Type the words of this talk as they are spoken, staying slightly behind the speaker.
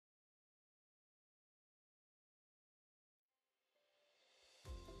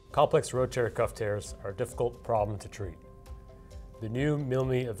Complex rotator cuff tears are a difficult problem to treat. The new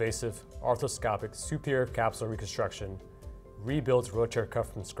minimally invasive arthroscopic superior capsule reconstruction rebuilds rotator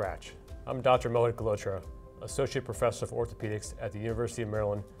cuff from scratch. I'm Dr. Mohit Gilotra, Associate Professor of Orthopedics at the University of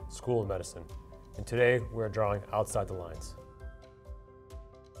Maryland School of Medicine. And today we're drawing outside the lines.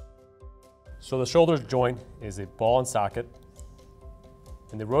 So the shoulder joint is a ball and socket,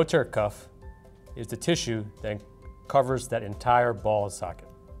 and the rotator cuff is the tissue that covers that entire ball and socket.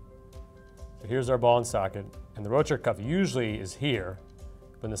 So here's our ball and socket, and the rotator cuff usually is here,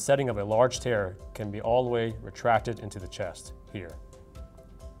 but in the setting of a large tear can be all the way retracted into the chest, here.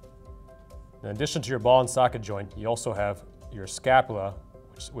 In addition to your ball and socket joint, you also have your scapula,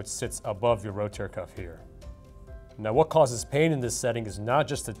 which sits above your rotator cuff here. Now what causes pain in this setting is not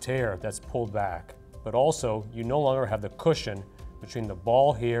just the tear that's pulled back, but also you no longer have the cushion between the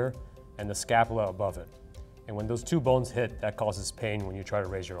ball here and the scapula above it. And when those two bones hit, that causes pain when you try to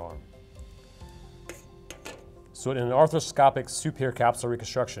raise your arm. So in an arthroscopic superior capsule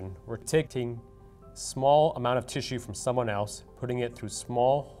reconstruction, we're taking a small amount of tissue from someone else, putting it through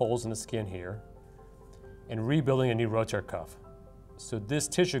small holes in the skin here, and rebuilding a new rotator cuff. So this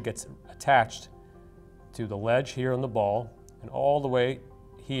tissue gets attached to the ledge here on the ball and all the way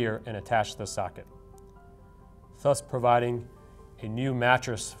here and attached to the socket, thus providing a new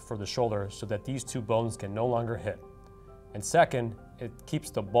mattress for the shoulder so that these two bones can no longer hit. And second, it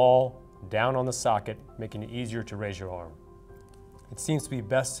keeps the ball down on the socket, making it easier to raise your arm. It seems to be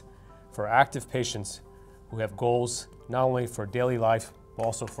best for active patients who have goals not only for daily life, but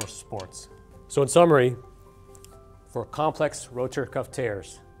also for sports. So in summary, for complex rotator cuff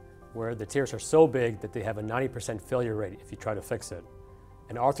tears, where the tears are so big that they have a 90% failure rate if you try to fix it,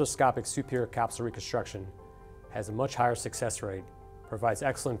 an arthroscopic superior capsule reconstruction has a much higher success rate, provides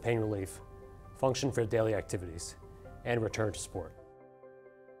excellent pain relief, function for daily activities, and return to sport.